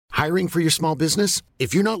Hiring for your small business?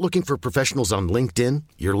 If you're not looking for professionals on LinkedIn,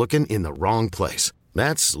 you're looking in the wrong place.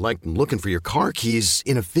 That's like looking for your car keys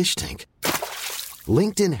in a fish tank.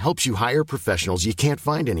 LinkedIn helps you hire professionals you can't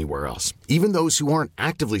find anywhere else, even those who aren't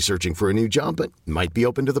actively searching for a new job but might be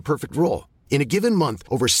open to the perfect role. In a given month,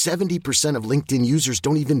 over 70% of LinkedIn users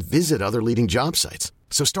don't even visit other leading job sites.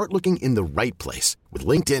 So start looking in the right place. With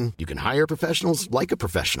LinkedIn, you can hire professionals like a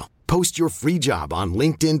professional. Post your free job on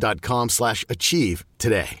linkedin.com/achieve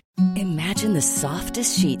today. Imagine the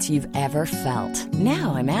softest sheets you've ever felt.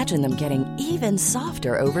 Now imagine them getting even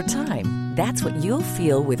softer over time. That's what you'll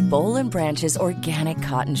feel with Boll & Branch's organic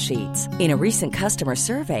cotton sheets. In a recent customer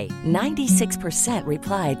survey, 96%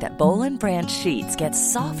 replied that Boll & Branch sheets get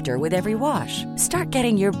softer with every wash. Start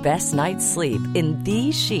getting your best night's sleep in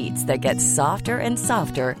these sheets that get softer and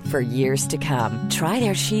softer for years to come. Try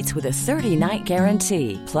their sheets with a 30-night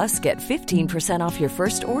guarantee. Plus, get 15% off your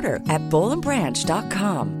first order at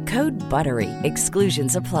bollandbranch.com. Code BUTTERY.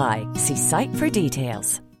 Exclusions apply. See site for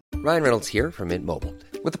details. Ryan Reynolds here from Mint Mobile.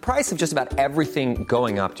 With the price of just about everything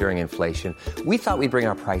going up during inflation, we thought we'd bring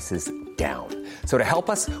our prices down. So to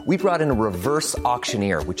help us, we brought in a reverse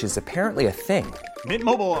auctioneer, which is apparently a thing. Mint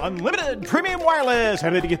Mobile Unlimited Premium Wireless.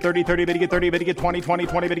 How to get 30, 30, how to get 30, how to get 20, 20,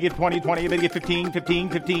 20, how to get 20, 20, how to get 15, 15,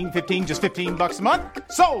 15, 15, just $15 a month?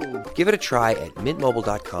 Sold! Give it a try at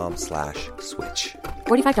mintmobile.com/switch.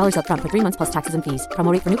 $45 up front for 3 months plus taxes and fees.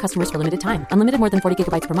 Promo rate for new customers for limited time. Unlimited more than 40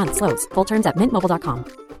 gigabytes per month. Slows full terms at mintmobile.com.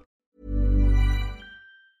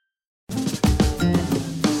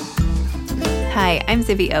 Hi, I'm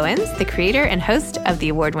Zibby Owens, the creator and host of the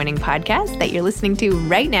award-winning podcast that you're listening to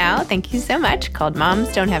right now. Thank you so much, called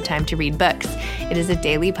Moms Don't Have Time to Read Books. It is a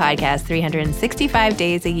daily podcast, 365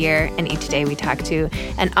 days a year, and each day we talk to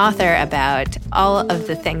an author about all of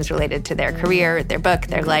the things related to their career, their book,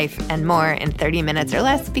 their life, and more in 30 minutes or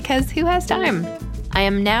less, because who has time? I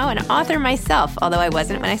am now an author myself, although I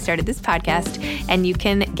wasn't when I started this podcast, and you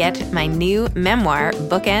can get my new memoir,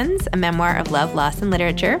 Bookends, a memoir of love, loss, and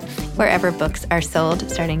literature, wherever books are sold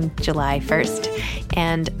starting July 1st,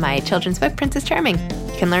 and my children's book, Princess Charming.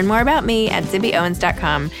 You can learn more about me at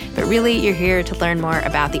zibbyowens.com, but really you're here to learn more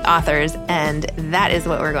about the authors, and that is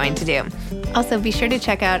what we're going to do. Also, be sure to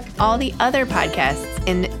check out all the other podcasts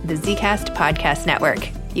in the Zcast Podcast Network.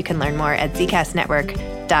 You can learn more at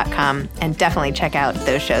zcastnetwork.com and definitely check out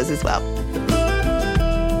those shows as well.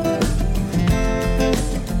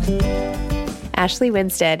 Ashley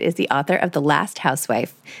Winstead is the author of The Last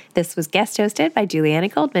Housewife. This was guest hosted by Juliana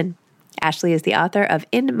Goldman. Ashley is the author of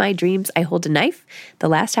In My Dreams I Hold a Knife, The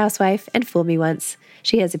Last Housewife, and Fool Me Once.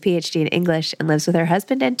 She has a PhD in English and lives with her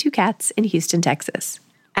husband and 2 cats in Houston, Texas.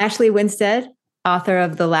 Ashley Winstead, author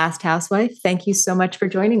of The Last Housewife. Thank you so much for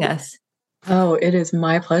joining us. Oh, it is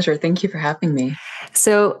my pleasure. Thank you for having me.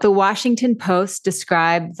 So the Washington Post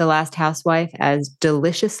described The Last Housewife as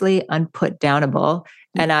deliciously unputdownable,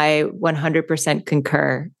 and I 100%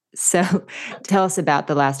 concur. So tell us about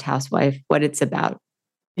The Last Housewife, what it's about.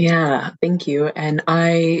 Yeah, thank you. And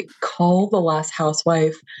I call The Last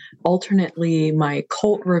Housewife alternately my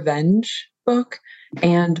cult revenge book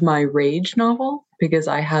and my rage novel, because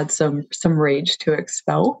I had some rage to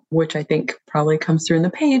expel, which I think probably comes through in the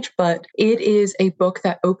page. But it is a book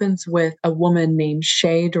that opens with a woman named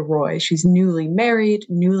Shay DeRoy. She's newly married,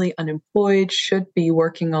 newly unemployed, should be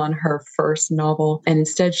working on her first novel. And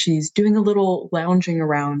instead, she's doing a little lounging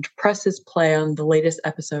around, presses play on the latest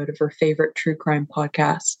episode of her favorite true crime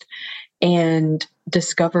podcast, and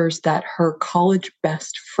discovers that her college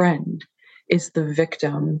best friend is the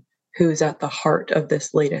victim who's at the heart of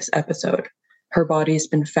this latest episode. Her body has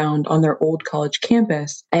been found on their old college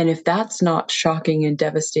campus. And if that's not shocking and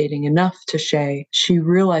devastating enough to Shay, she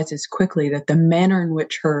realizes quickly that the manner in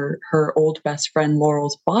which her old best friend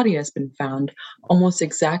Laurel's body has been found almost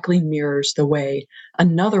exactly mirrors the way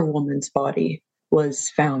another woman's body was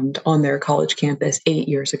found on their college campus 8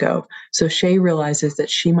 years ago. So Shay realizes that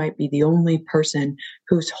she might be the only person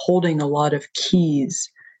who's holding a lot of keys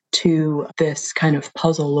to this kind of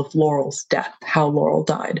puzzle of Laurel's death, how Laurel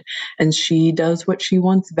died. And she does what she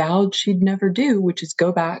once vowed she'd never do, which is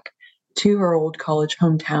go back to her old college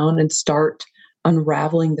hometown and start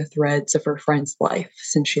unraveling the threads of her friend's life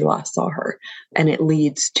since she last saw her. And it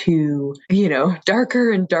leads to,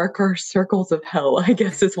 darker and darker circles of hell, I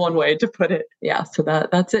guess is one way to put it. Yeah, so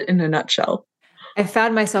that's it in a nutshell.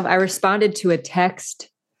 I responded to a text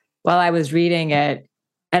while I was reading it.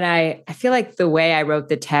 And I feel like the way I wrote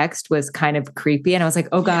the text was kind of creepy. And I was like,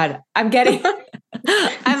 oh God, I'm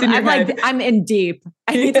in deep.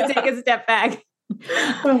 I need to take a step back.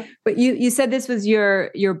 But you said this was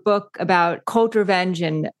your book about cult revenge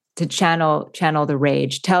and to channel the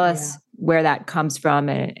rage. Tell us where that comes from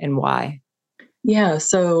and why. Yeah,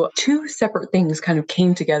 so two separate things kind of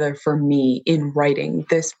came together for me in writing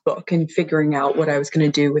this book and figuring out what I was going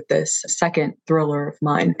to do with this second thriller of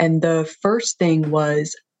mine. And the first thing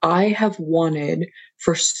was I have wanted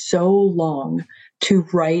for so long to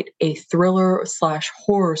write a thriller /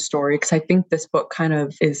 horror story, because I think this book kind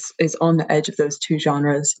of is on the edge of those two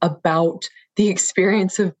genres, about the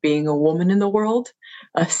experience of being a woman in the world.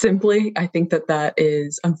 Simply, I think that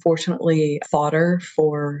is unfortunately fodder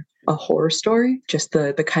for a horror story, just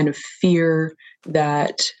the kind of fear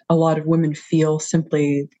that a lot of women feel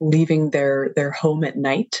simply leaving their home at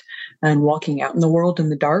night and walking out in the world in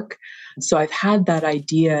the dark. So I've had that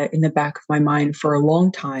idea in the back of my mind for a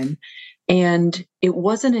long time. And it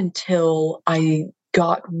wasn't until I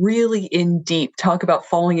got really in deep, talk about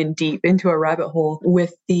falling in deep into a rabbit hole,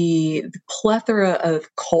 with the plethora of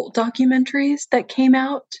cult documentaries that came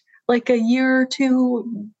out like a year or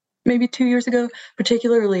two, maybe 2 years ago,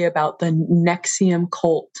 particularly about the NXIVM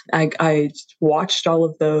cult. I watched all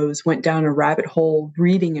of those, went down a rabbit hole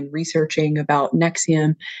reading and researching about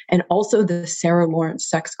NXIVM, and also the Sarah Lawrence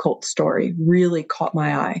sex cult story really caught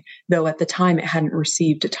my eye, though at the time it hadn't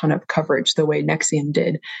received a ton of coverage the way NXIVM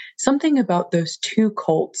did. Something about those two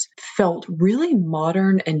cults felt really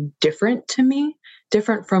modern and different to me.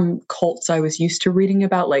 Different from cults I was used to reading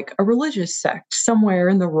about, like a religious sect somewhere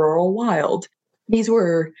in the rural wild. These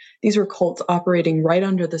were cults operating right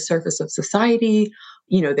under the surface of society.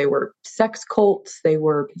 You know, they were sex cults. They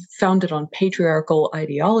were founded on patriarchal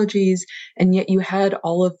ideologies. And yet you had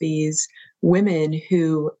all of these women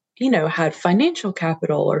who, you know, had financial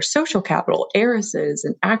capital or social capital, heiresses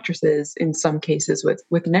and actresses in some cases with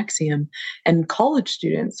NXIVM, and college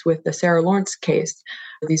students with the Sarah Lawrence case.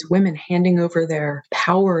 These women handing over their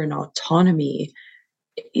power and autonomy,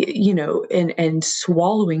 you know, and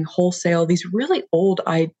swallowing wholesale these really old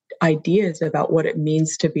ideas about what it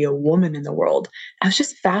means to be a woman in the world. I was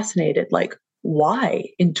just fascinated, like, why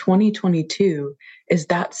in 2022 is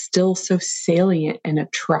that still so salient and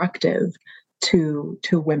attractive to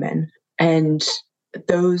women? And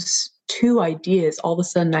those two ideas, all of a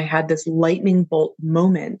sudden I had this lightning bolt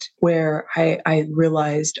moment where I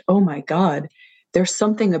realized, oh my God, there's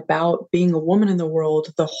something about being a woman in the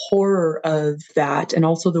world, the horror of that, and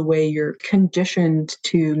also the way you're conditioned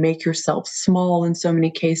to make yourself small in so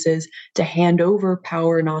many cases, to hand over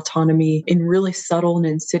power and autonomy in really subtle and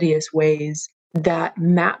insidious ways, that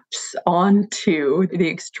maps onto the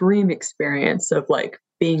extreme experience of like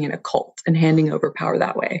being in a cult and handing over power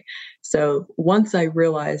that way. So once I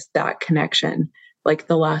realized that connection, like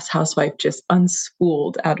The Last Housewife just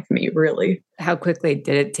unspooled out of me, really. How quickly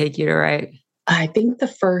did it take you to write? I think the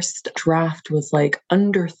first draft was like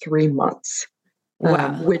under 3 months,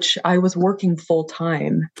 Wow. Which I was working full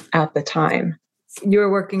time at the time. You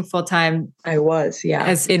were working full time? I was, yeah.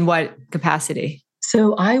 As in what capacity?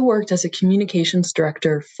 So I worked as a communications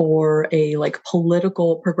director for a like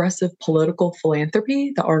progressive political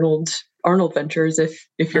philanthropy, the Arnold Ventures, if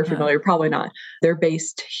you're familiar, probably not. They're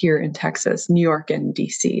based here in Texas, New York, and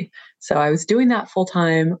DC. So I was doing that full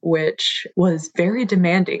time, which was very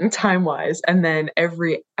demanding time-wise. And then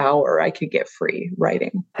every hour I could get free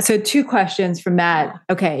writing. So 2 questions from that.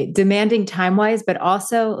 Okay, demanding time-wise, but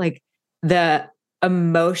also like the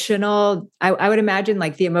emotional, I would imagine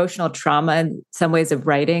like the emotional trauma in some ways of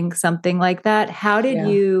writing something like that. How did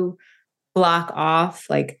you block off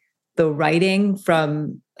like the writing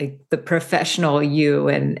from like the professional you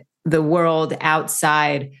and the world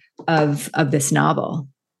outside of this novel?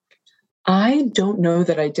 I don't know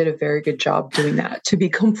that I did a very good job doing that, to be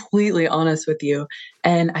completely honest with you.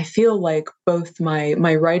 And I feel like both my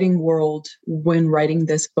writing world when writing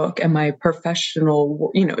this book and my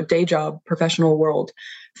professional, day job professional world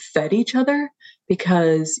fed each other,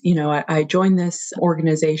 because, I joined this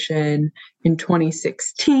organization in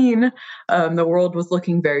 2016. The world was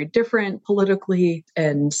looking very different politically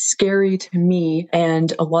and scary to me.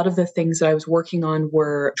 And a lot of the things that I was working on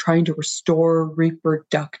were trying to restore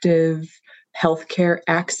reproductive healthcare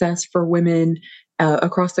access for women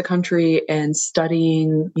across the country, and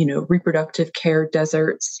studying, reproductive care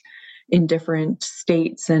deserts in different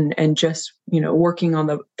states, and just, working on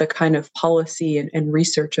the kind of policy and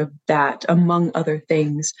research of that, among other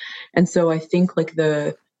things. And so I think like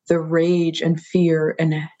the rage and fear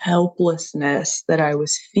and helplessness that I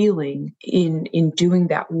was feeling in doing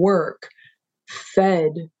that work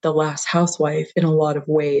fed The Last Housewife in a lot of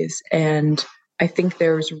ways. And I think I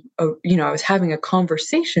was having a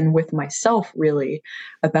conversation with myself really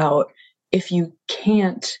about, if you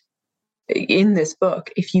can't, in this book,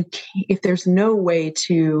 if there's no way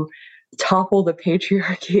to topple the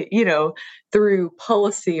patriarchy, through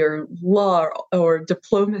policy or law or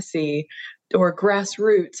diplomacy or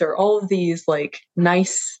grassroots or all of these like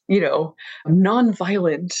nice,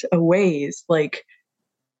 nonviolent ways. Like,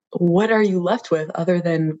 what are you left with other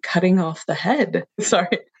than cutting off the head?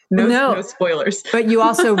 Sorry. No spoilers. But you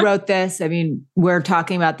also wrote this. I mean, we're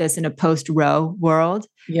talking about this in a post-Roe world.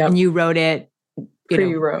 Yeah. And you wrote it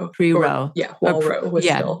pre-Roe. Pre-Roe. While Roe was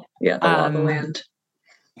still the law of the land.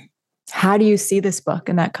 How do you see this book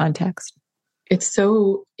in that context? It's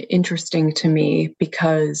so interesting to me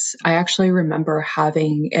because I actually remember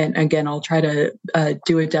having, and again, I'll try to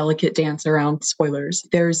do a delicate dance around spoilers.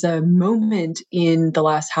 There's a moment in The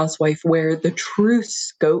Last Housewife where the true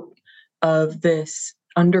scope of this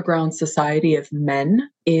underground society of men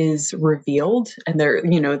is revealed, and they're,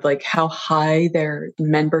 like how high their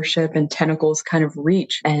membership and tentacles kind of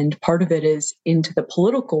reach. And part of it is into the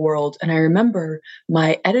political world. And I remember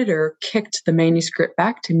my editor kicked the manuscript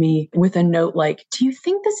back to me with a note like, do you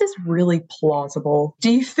think this is really plausible?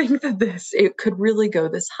 Do you think that it could really go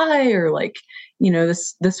this high, or like,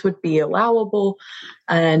 this would be allowable?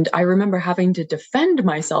 And I remember having to defend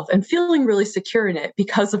myself and feeling really secure in it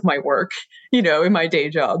because of my work, in my day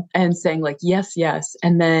job, and saying like, yes.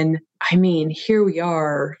 And then, I mean, here we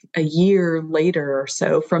are a year later or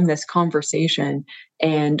so from this conversation,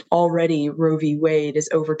 and already Roe v. Wade is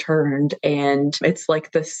overturned. And it's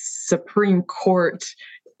like the Supreme Court,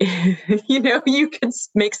 you can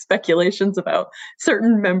make speculations about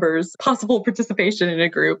certain members' possible participation in a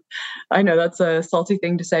group. I know that's a salty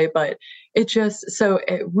thing to say, but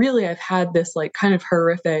I've had this like kind of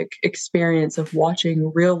horrific experience of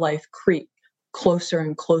watching real life creep closer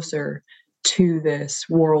and closer to this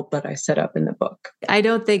world that I set up in the book. I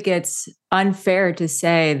don't think it's unfair to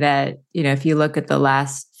say that, if you look at the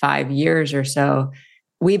last 5 years or so,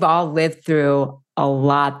 we've all lived through a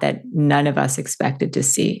lot that none of us expected to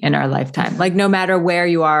see in our lifetime. Like, no matter where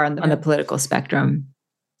you are on the political spectrum.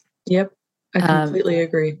 Yep. I completely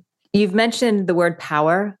agree. You've mentioned the word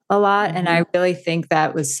power a lot. Mm-hmm. And I really think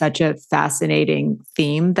that was such a fascinating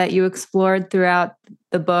theme that you explored throughout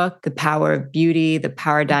the book. The power of beauty, the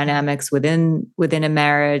power dynamics within a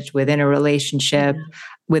marriage, within a relationship,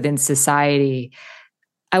 within society.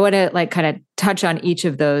 I want to kind of touch on each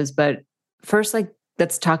of those, but first,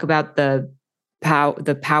 let's talk about the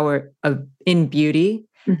power of in beauty.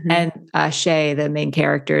 Mm-hmm. And Shay, the main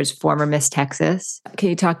character, is former Miss Texas. Can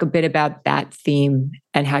you talk a bit about that theme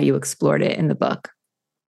and how you explored it in the book?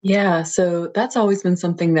 Yeah, so that's always been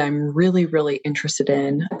something that I'm really, really interested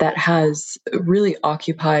in, that has really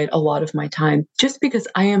occupied a lot of my time, just because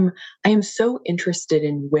I am so interested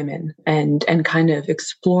in women and kind of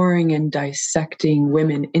exploring and dissecting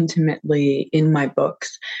women intimately in my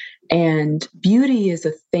books. And beauty is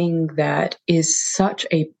a thing that is such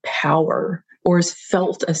a power, or is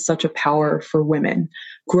felt as such a power for women.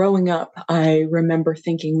 Growing up, I remember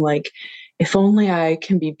thinking like, if only I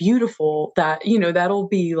can be beautiful, that, that'll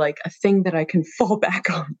be like a thing that I can fall back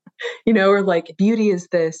on, or like beauty is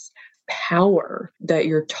this power that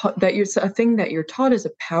you're taught, a thing that you're taught as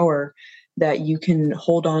a power that you can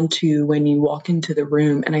hold on to when you walk into the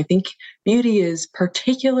room. And I think beauty is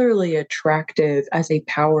particularly attractive as a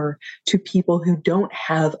power to people who don't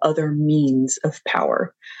have other means of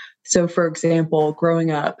power. So, for example,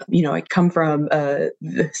 growing up, I come from a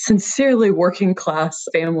sincerely working class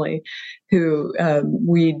family who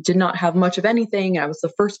we did not have much of anything. I was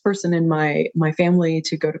the first person in my family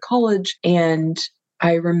to go to college. And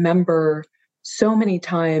I remember so many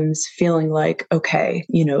times feeling like, okay,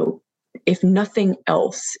 if nothing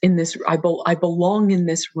else in this, I belong in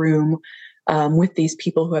this room with these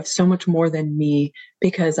people who have so much more than me,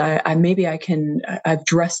 because I've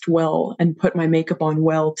dressed well and put my makeup on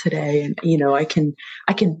well today. And,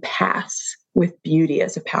 I can pass with beauty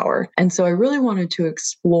as a power. And so I really wanted to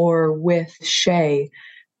explore with Shay.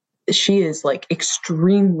 She is like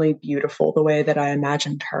extremely beautiful the way that I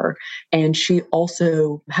imagined her. And she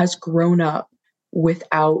also has grown up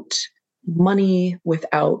without money,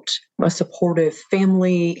 without a supportive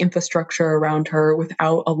family infrastructure around her,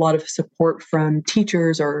 without a lot of support from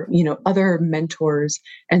teachers or, other mentors.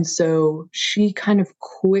 And so she kind of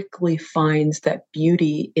quickly finds that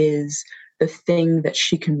beauty is the thing that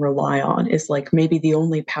she can rely on, is like maybe the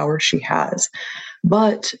only power she has.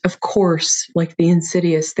 But of course, like the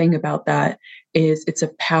insidious thing about that is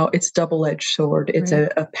it's double-edged sword. It's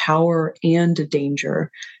a power and a danger,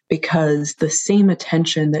 because the same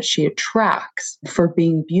attention that she attracts for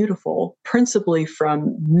being beautiful, principally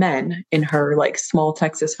from men in her like small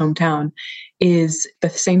Texas hometown, is the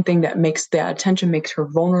same thing that makes that attention makes her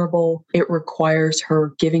vulnerable. It requires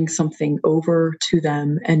her giving something over to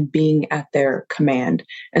them and being at their command.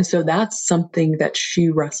 And so that's something that she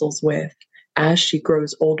wrestles with as she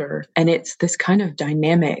grows older. And it's this kind of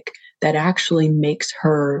dynamic that actually makes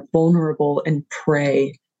her vulnerable and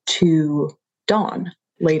prey to Dawn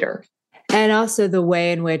later. And also the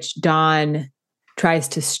way in which Dawn tries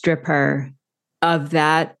to strip her of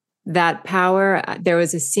that power. There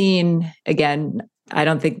was a scene, again, I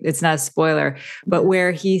don't think it's not a spoiler, but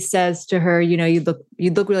where he says to her, you know, you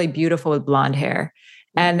look really beautiful with blonde hair.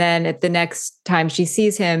 And then at the next time she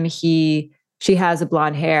sees him, she has a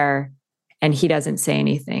blonde hair and he doesn't say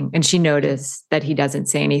anything. And she noticed that he doesn't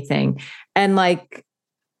say anything. And like,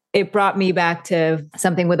 it brought me back to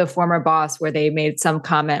something with a former boss where they made some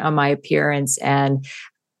comment on my appearance. And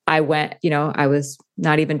I went, you know, I was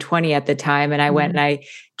not even 20 at the time. And I went and I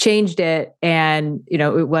changed it, and, you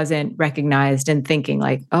know, it wasn't recognized, and thinking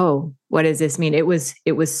like, oh, what does this mean? It was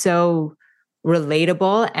so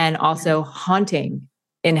relatable and also haunting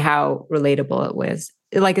in how relatable it was.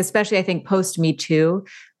 Like, especially I think post Me Too,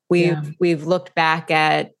 we've looked back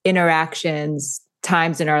at interactions,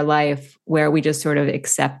 times in our life where we just sort of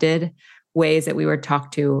accepted ways that we were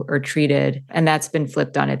talked to or treated. And that's been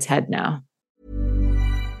flipped on its head now.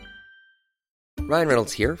 Ryan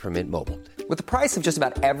Reynolds here from Mint Mobile. With the price of just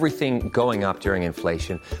about everything going up during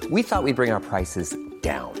inflation, we thought we'd bring our prices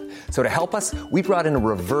down. So to help us, we brought in a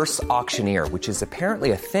reverse auctioneer, which is apparently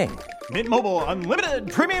a thing. Mint Mobile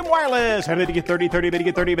Unlimited Premium Wireless. How to get 30, 30, bit to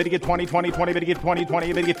get 30, bit to get 20, 20, 20, bit to get 20, 20,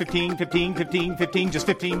 bit to get 15, 15, 15, 15, just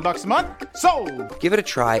 $15 a month? Sold! Give it a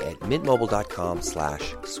try at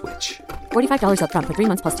mintmobile.com/switch. $45 up front for 3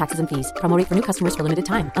 months plus taxes and fees. Promo rate for new customers for limited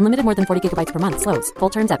time. Unlimited more than 40 gigabytes per month. Slows full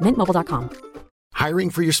terms at mintmobile.com. Hiring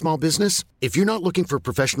for your small business? If you're not looking for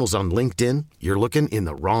professionals on LinkedIn, you're looking in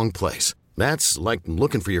the wrong place. That's like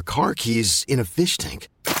looking for your car keys in a fish tank.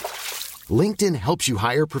 LinkedIn helps you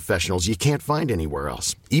hire professionals you can't find anywhere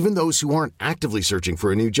else, even those who aren't actively searching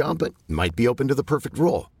for a new job but might be open to the perfect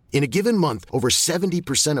role. In a given month, over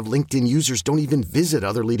 70% of LinkedIn users don't even visit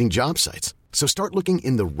other leading job sites. So start looking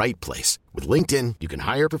in the right place. With LinkedIn, you can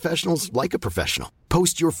hire professionals like a professional.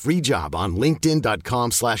 Post your free job on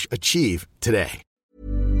linkedin.com/achieve today.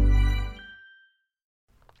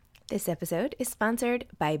 This episode is sponsored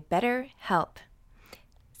by BetterHelp.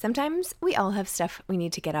 Sometimes we all have stuff we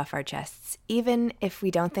need to get off our chests. Even if we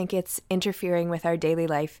don't think it's interfering with our daily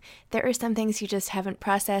life, there are some things you just haven't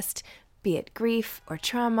processed, be it grief or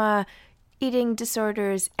trauma, eating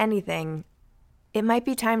disorders, anything. It might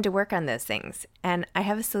be time to work on those things, and I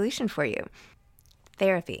have a solution for you.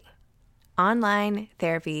 Therapy. Online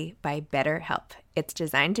therapy by BetterHelp. It's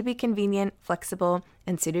designed to be convenient, flexible,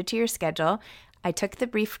 and suited to your schedule. I took the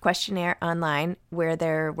brief questionnaire online where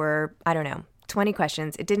there were, 20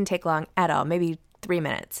 questions. It didn't take long at all, maybe 3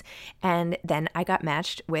 minutes. And then I got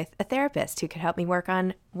matched with a therapist who could help me work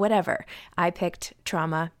on whatever. I picked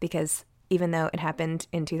trauma because even though it happened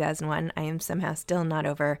in 2001, I am somehow still not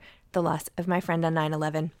over the loss of my friend on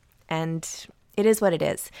 9/11. And it is what it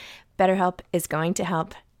is. BetterHelp is going to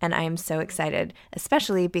help. And I am so excited,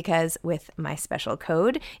 especially because with my special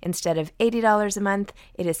code, instead of $80 a month,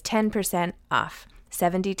 it is 10% off,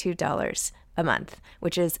 $72 a month,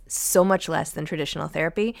 which is so much less than traditional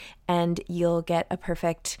therapy. And you'll get a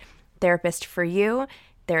perfect therapist for you.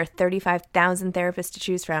 There are 35,000 therapists to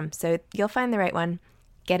choose from, so you'll find the right one.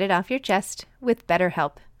 Get it off your chest with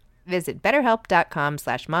BetterHelp. Visit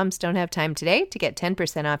betterhelp.com/momsdon'thavetime today to get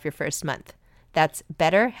 10% off your first month. That's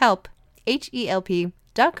BetterHelp,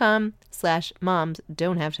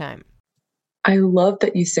 HELP.com/momsdon'thavetime. I love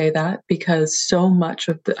that you say that, because so much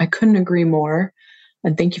of I couldn't agree more.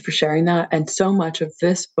 And thank you for sharing that. And so much of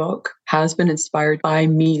this book has been inspired by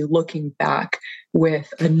me looking back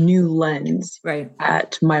with a new lens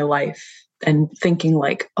at my life and thinking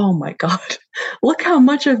like, oh my God, look how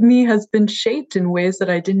much of me has been shaped in ways that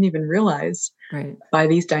I didn't even realize by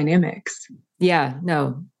these dynamics. Yeah,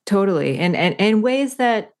 no, totally. And ways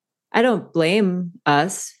that I don't blame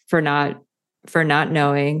us for not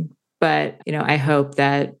knowing, but, you know, I hope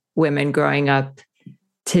that women growing up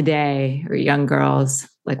today, or young girls,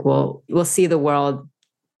 like we'll see the world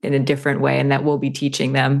in a different way, and that we'll be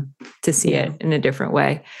teaching them to see it in a different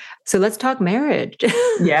way. So let's talk marriage.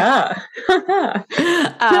 Yeah.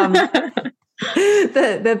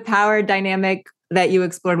 The power dynamic that you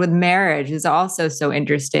explored with marriage is also so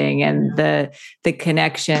interesting, and the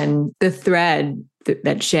connection, the thread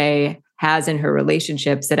that Shay has in her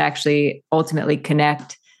relationships that actually ultimately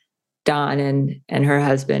connect Dawn and her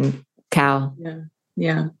husband, Cal.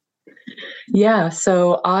 Yeah. Yeah.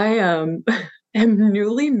 So I am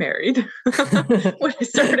newly married when I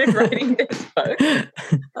started writing this book.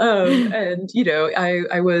 And,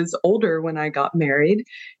 I was older when I got married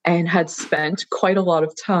and had spent quite a lot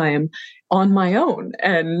of time on my own.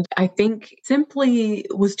 And I think simply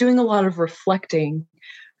was doing a lot of reflecting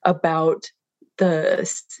about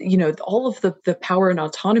all of the power and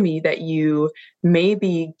autonomy that you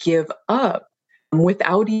maybe give up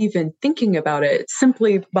without even thinking about it,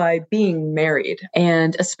 simply by being married.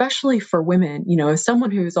 And especially for women, as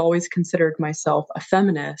someone who's always considered myself a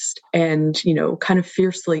feminist and, kind of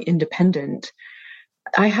fiercely independent,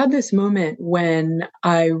 I had this moment when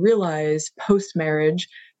I realized post-marriage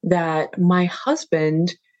that my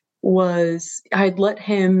husband I'd let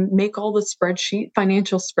him make all the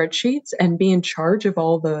financial spreadsheets and be in charge of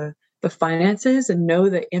all the finances and know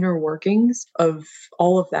the inner workings of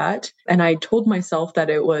all of that. And I told myself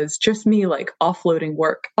that it was just me like offloading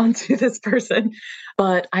work onto this person.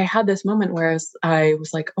 But I had this moment where I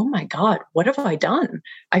was like, oh my God, what have I done?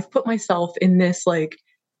 I've put myself in this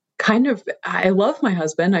I love my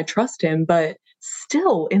husband, I trust him, but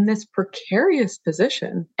still in this precarious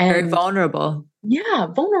position. And very vulnerable. Yeah,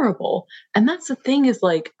 vulnerable. And that's the thing is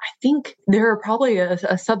I think there are probably a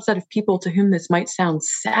subset of people to whom this might sound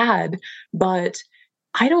sad, but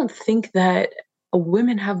I don't think that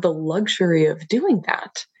women have the luxury of doing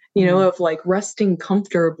that. Of resting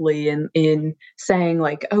comfortably in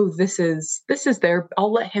saying oh, this is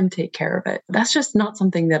I'll let him take care of it. That's just not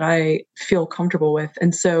something that I feel comfortable with.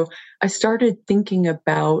 And so I started thinking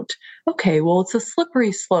about, okay, well, it's a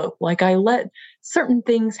slippery slope. I let certain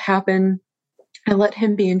things happen. I let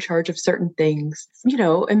him be in charge of certain things,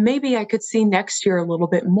 and maybe I could see next year a little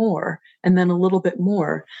bit more and then a little bit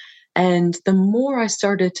more. And the more I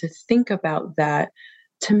started to think about that,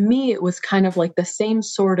 to me, it was kind of like the same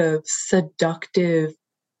sort of seductive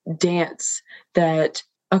dance that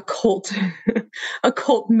a cult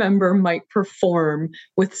member might perform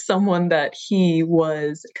with someone that he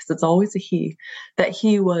was, because it's always a he, that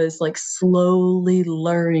he was slowly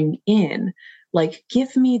luring in.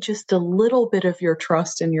 Give me just a little bit of your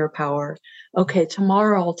trust and your power. Okay,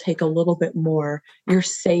 tomorrow I'll take a little bit more. You're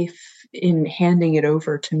safe in handing it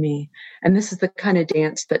over to me. And this is the kind of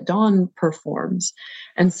dance that Dawn performs.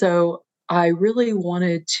 And so I really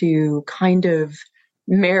wanted to kind of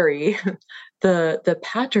marry the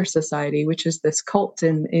Pater Society, which is this cult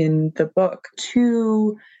in the book,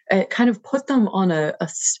 to kind of put them on a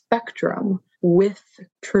spectrum with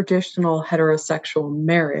traditional heterosexual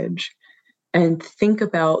marriage, and think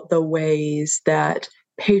about the ways that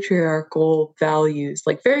patriarchal values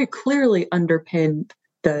very clearly underpin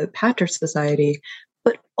the Pater Society,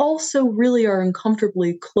 but also really are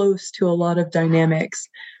uncomfortably close to a lot of dynamics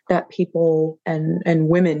that people and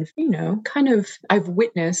women, kind of I've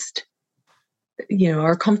witnessed,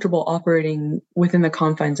 are comfortable operating within the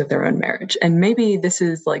confines of their own marriage. And maybe this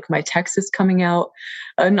is my Texas coming out,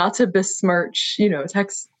 not to besmirch,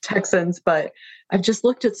 Texans, but I've just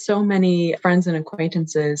looked at so many friends and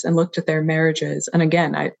acquaintances and looked at their marriages. And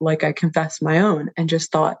again, I confess my own and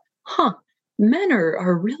just thought, men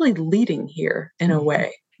are really leading here in a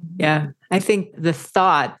way. Yeah. I think the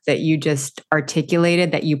thought that you just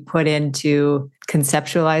articulated, that you put into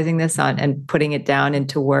conceptualizing this on and putting it down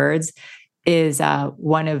into words, is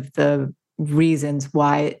one of the reasons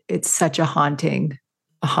why it's such a haunting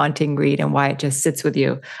read and why it just sits with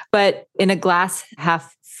you. But in a glass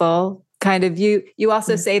half full kind of view, you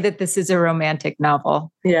also say that this is a romantic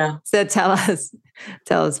novel. Yeah. So tell us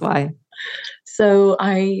why. So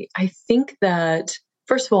I think that,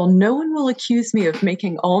 first of all, no one will accuse me of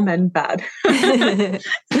making all men bad.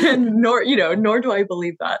 And nor do I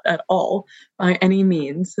believe that at all by any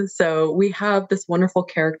means. So we have this wonderful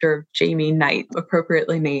character of Jamie Knight,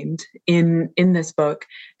 appropriately named in this book.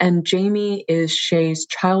 And Jamie is Shay's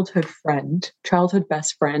childhood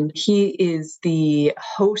best friend. He is the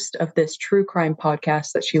host of this true crime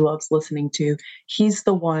podcast that she loves listening to. He's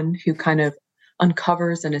the one who kind of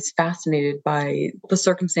uncovers and is fascinated by the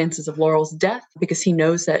circumstances of Laurel's death, because he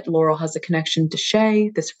knows that Laurel has a connection to Shay,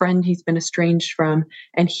 this friend he's been estranged from,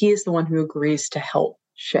 and he is the one who agrees to help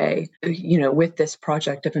Shay, with this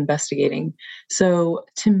project of investigating. So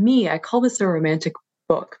to me, I call this a romantic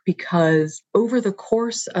book because over the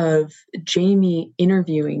course of Jamie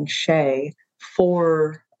interviewing Shay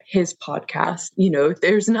for his podcast,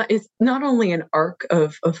 it's not only an arc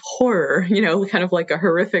of horror, kind of like a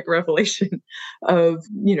horrific revelation of,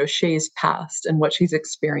 Shay's past and what she's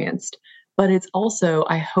experienced, but it's also,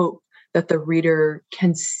 I hope, that the reader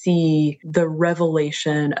can see the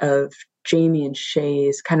revelation of Jamie and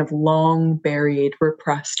Shay's kind of long buried,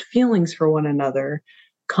 repressed feelings for one another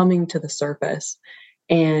coming to the surface.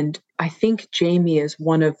 And I think Jamie is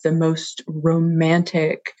one of the most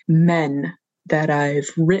romantic men that I've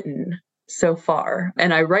written so far.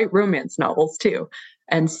 And I write romance novels too.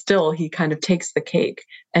 And still, he kind of takes the cake.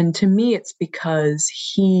 And to me, it's because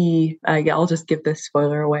I'll just give this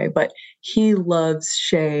spoiler away, but he loves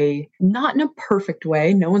Shay, not in a perfect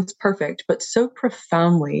way. No one's perfect, but so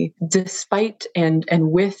profoundly, despite and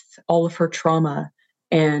with all of her trauma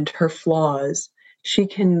and her flaws, she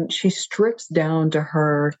strips down to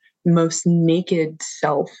her most naked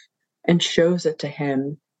self and shows it to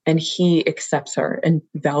him. And he accepts her and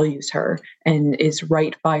values her and is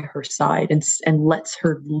right by her side and lets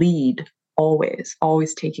her lead,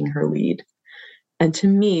 always taking her lead. And to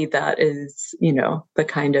me, that is, the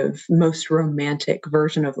kind of most romantic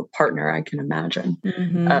version of a partner I can imagine.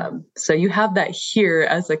 Mm-hmm. So you have that here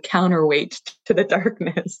as a counterweight to the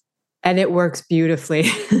darkness. And it works beautifully.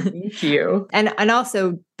 Thank you. And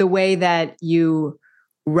also the way that you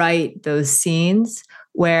write those scenes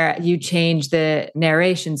where you change the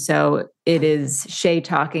narration. So it is Shay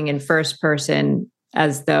talking in first person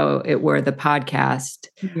as though it were the podcast.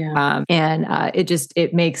 Yeah.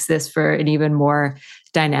 It makes this for an even more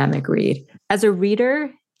dynamic read. As a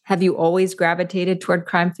reader, have you always gravitated toward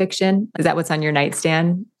crime fiction? Is that what's on your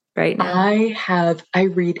nightstand right now? I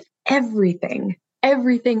read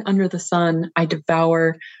everything under the sun. I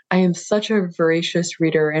devour. I am such a voracious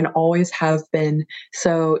reader and always have been.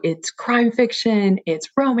 So it's crime fiction, it's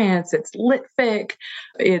romance, it's lit fic,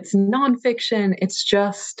 it's nonfiction. It's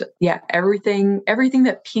just, everything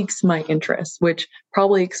that piques my interest, which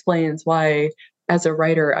probably explains why as a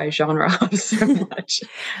writer, I genre hop so much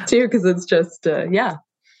too, because it's just,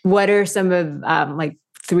 What are some of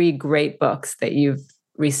 3 great books that you've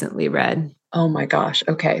recently read? Oh my gosh.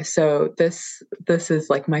 Okay. So this is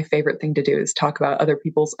like my favorite thing to do is talk about other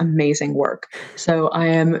people's amazing work. So I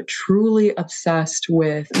am truly obsessed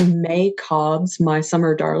with May Cobb's My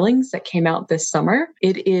Summer Darlings that came out this summer.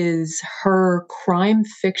 It is her crime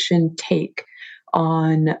fiction take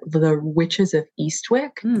on the witches of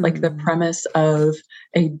Eastwick, like the premise of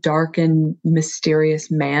a dark and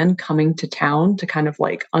mysterious man coming to town to kind of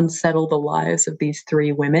like unsettle the lives of these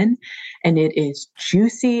 3 women. And it is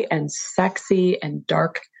juicy and sexy and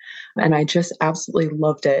dark. And I just absolutely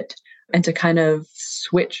loved it. And to kind of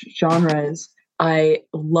switch genres, I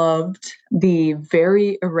loved the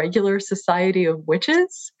Very Irregular Society of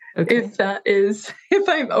Witches. Okay. It's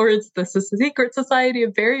the Secret Society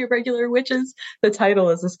of Very Irregular Witches. The title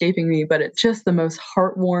is escaping me, but it's just the most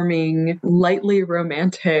heartwarming, lightly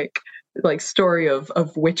romantic, story of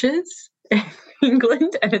witches in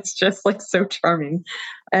England. And it's just so charming.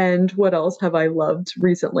 And what else have I loved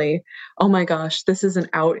recently? Oh my gosh, this isn't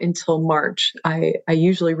out until March. I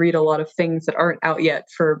usually read a lot of things that aren't out yet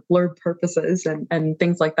for blurb purposes and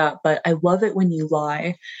things like that. But I Love It When You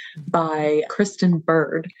Lie by Kristen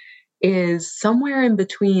Bird is somewhere in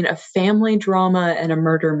between a family drama and a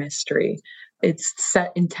murder mystery. It's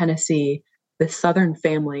set in Tennessee, the Southern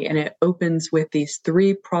family, and it opens with these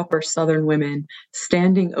 3 proper Southern women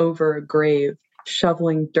standing over a grave,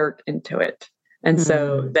 shoveling dirt into it. And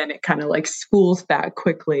so then it kind of spools back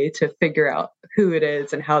quickly to figure out who it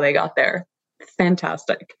is and how they got there.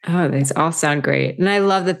 Fantastic. Oh, these all sound great. And I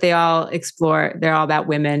love that they're all about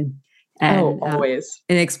women and always.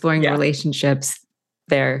 And exploring relationships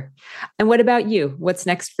there. And what about you? What's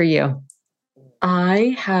next for you?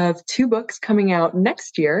 I have 2 books coming out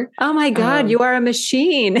next year. Oh my God, you are a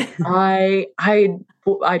machine. I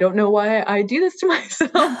don't know why I do this to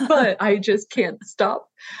myself, but I just can't stop.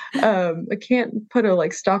 I can't put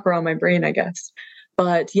a stopper on my brain, I guess.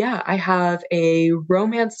 But yeah, I have a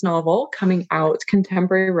romance novel coming out,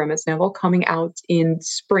 contemporary romance novel coming out in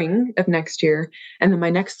spring of next year. And then my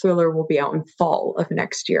next thriller will be out in fall of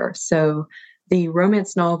next year. So the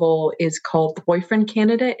romance novel is called The Boyfriend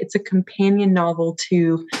Candidate. It's a companion novel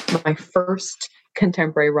to my first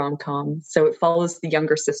contemporary rom-com. So it follows the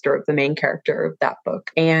younger sister of the main character of that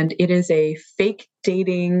book. And it is a fake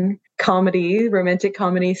dating comedy, romantic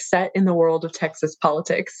comedy set in the world of Texas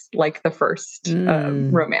politics, like the first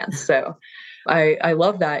romance. So I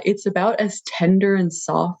love that. It's about as tender and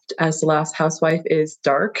soft as The Last Housewife is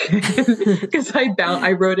dark, because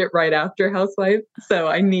I wrote it right after Housewife. So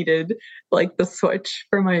I needed the switch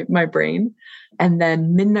for my brain. And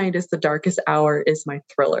then Midnight is the Darkest Hour is my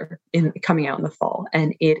thriller coming out in the fall.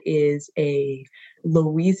 And it is a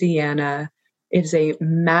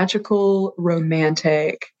magical,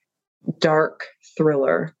 romantic, dark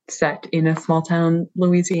thriller set in a small town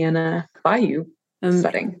Louisiana bayou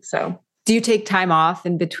setting. So do you take time off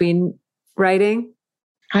in between writing?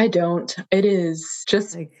 I don't. It is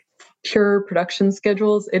just pure production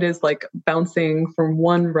schedules. It is like bouncing from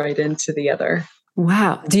one write-in to the other.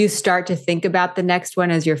 Wow. Do you start to think about the next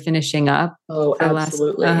one as you're finishing up? Oh,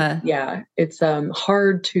 absolutely. Yeah. It's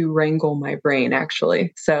hard to wrangle my brain,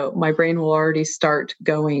 actually. So my brain will already start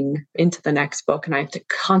going into the next book, and I have to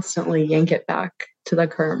constantly yank it back to the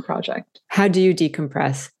current project. How do you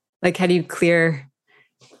decompress? Like, how do you clear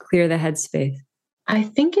the headspace? I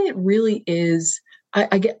think it really is, I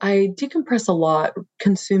decompress a lot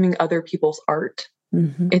consuming other people's art.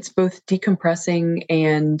 Mm-hmm. It's both decompressing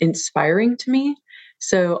and inspiring to me.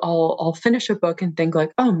 So I'll finish a book and think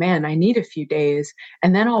like, oh man, I need a few days.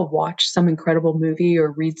 And then I'll watch some incredible movie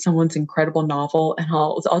or read someone's incredible novel. And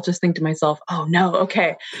I'll just think to myself, oh no,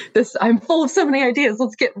 okay, I'm full of so many ideas.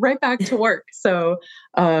 Let's get right back to work. So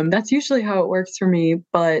that's usually how it works for me.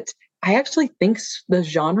 But I actually think the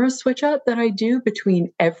genre switch up that I do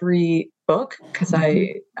between every book, because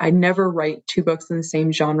I never write 2 books in the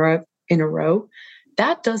same genre in a row,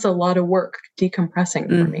 that does a lot of work decompressing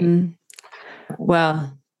for me.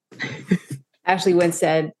 Well, Ashley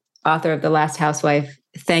Winstead, author of The Last Housewife,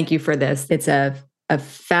 thank you for this. It's a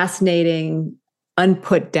fascinating,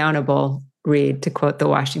 unputdownable read, to quote the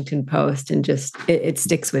Washington Post, and just it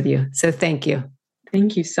sticks with you. So thank you.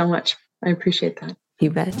 Thank you so much. I appreciate that. You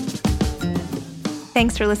bet.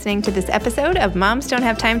 Thanks for listening to this episode of Moms Don't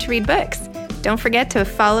Have Time to Read Books. Don't forget to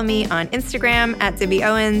follow me on Instagram at Zibby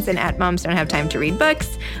Owens and at Moms Don't Have Time to Read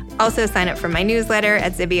Books. Also sign up for my newsletter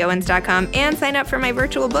at zibbyowens.com and sign up for my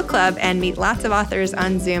virtual book club and meet lots of authors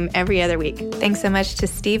on Zoom every other week. Thanks so much to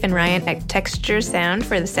Steve and Ryan at Texture Sound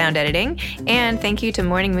for the sound editing. And thank you to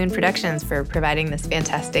Morning Moon Productions for providing this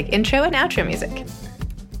fantastic intro and outro music.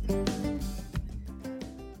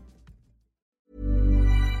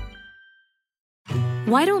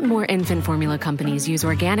 Why don't more infant formula companies use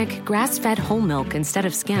organic, grass-fed whole milk instead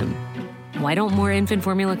of skim? Why don't more infant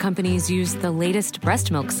formula companies use the latest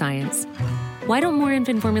breast milk science? Why don't more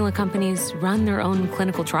infant formula companies run their own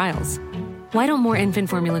clinical trials? Why don't more infant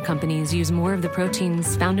formula companies use more of the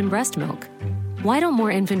proteins found in breast milk? Why don't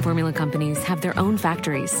more infant formula companies have their own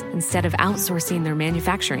factories instead of outsourcing their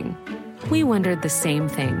manufacturing? We wondered the same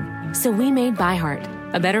thing. So we made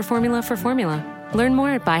ByHeart, a better formula for formula. Learn more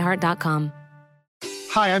at byheart.com.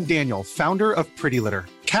 Hi, I'm Daniel, founder of Pretty Litter.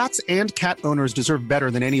 Cats and cat owners deserve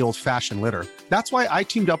better than any old-fashioned litter. That's why I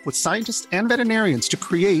teamed up with scientists and veterinarians to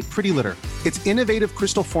create Pretty Litter. Its innovative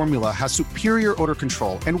crystal formula has superior odor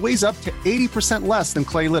control and weighs up to 80% less than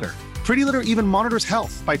clay litter. Pretty Litter even monitors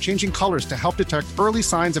health by changing colors to help detect early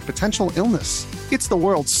signs of potential illness. It's the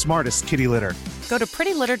world's smartest kitty litter. Go to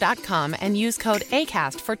prettylitter.com and use code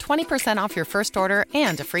ACAST for 20% off your first order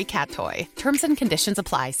and a free cat toy. Terms and conditions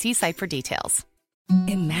apply. See site for details.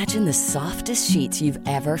 Imagine the softest sheets you've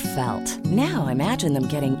ever felt. Now imagine them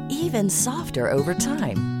getting even softer over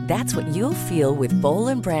time. That's what you'll feel with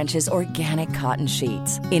Boll & Branch's organic cotton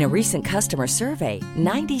sheets. In a recent customer survey,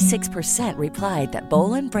 96% replied that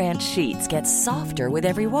Boll & Branch sheets get softer with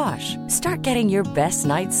every wash. Start getting your best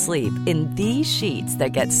night's sleep in these sheets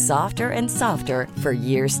that get softer and softer for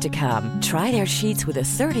years to come. Try their sheets with a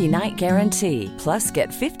 30-night guarantee. Plus, get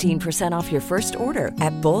 15% off your first order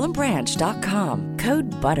at bollandbranch.com.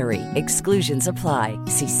 Code BUTTERY. Exclusions apply.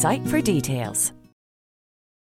 See site for details.